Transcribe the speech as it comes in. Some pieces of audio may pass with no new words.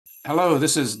Hello,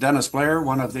 this is Dennis Blair,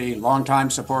 one of the longtime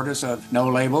supporters of No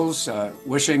Labels.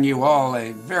 Wishing you all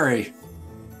a very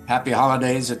happy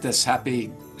holidays at this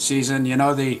happy season. You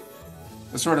know, the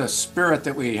sort of spirit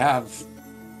that we have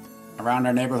around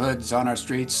our neighborhoods, on our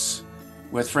streets,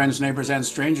 with friends, neighbors, and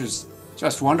strangers,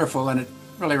 just wonderful. And it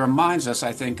really reminds us,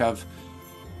 I think, of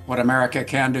what America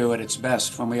can do at its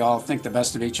best when we all think the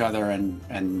best of each other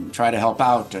and try to help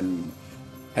out and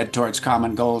head towards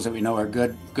common goals that we know are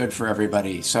good for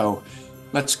everybody. So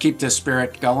let's keep this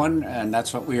spirit going, and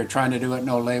that's what we are trying to do at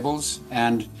No Labels.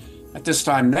 And at this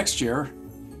time next year,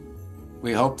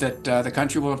 we hope that the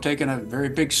country will have taken a very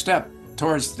big step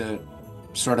towards the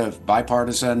sort of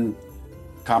bipartisan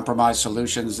compromise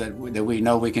solutions that we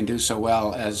know we can do so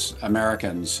well as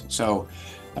Americans. So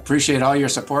appreciate all your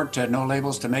support to No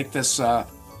Labels to make this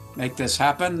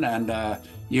happen. And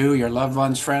you, your loved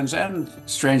ones, friends, and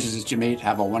strangers that you meet,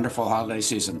 have a wonderful holiday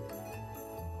season.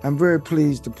 I'm very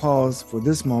pleased to pause for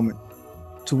this moment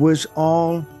to wish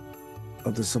all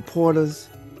of the supporters,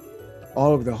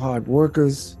 all of the hard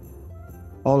workers,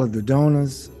 all of the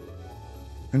donors,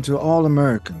 and to all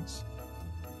Americans,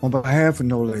 on behalf of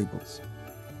No Labels,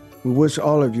 we wish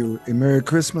all of you a Merry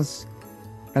Christmas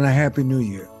and a Happy New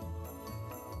Year.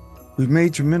 We've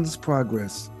made tremendous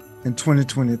progress in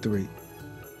 2023.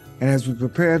 And as we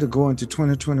prepare to go into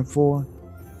 2024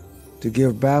 to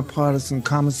give bipartisan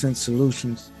common sense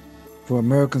solutions for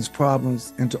Americans'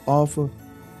 problems and to offer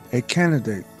a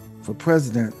candidate for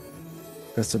president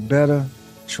that's a better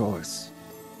choice.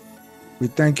 We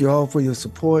thank you all for your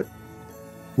support.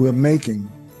 We're making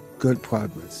good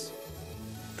progress.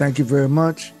 Thank you very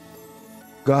much.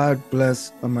 God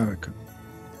bless America.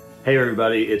 Hey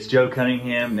everybody, it's Joe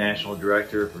Cunningham, National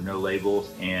Director for No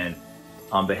Labels, and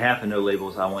on behalf of No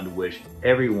Labels, I want to wish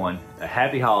everyone a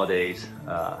happy holidays.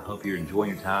 Hope you're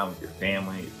enjoying your time with your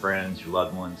family, your friends, your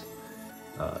loved ones.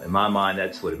 In my mind,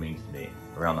 that's what it means to me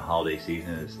around the holiday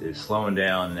season is slowing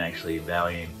down and actually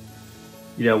valuing,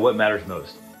 what matters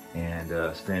most,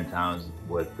 and spending time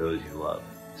with those you love.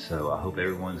 So I hope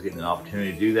everyone's getting an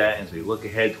opportunity to do that. As we look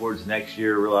ahead towards next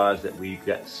year, realize that we've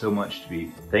got so much to be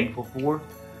thankful for.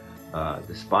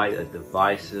 Despite a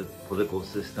divisive political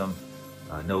system,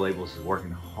 No Labels is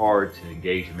working hard to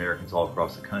engage Americans all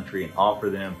across the country and offer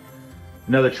them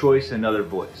another choice, another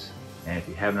voice. And if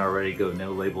you haven't already, go to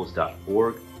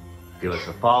nolabels.org, give us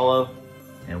a follow,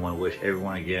 and I want to wish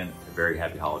everyone again a very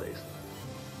happy holidays.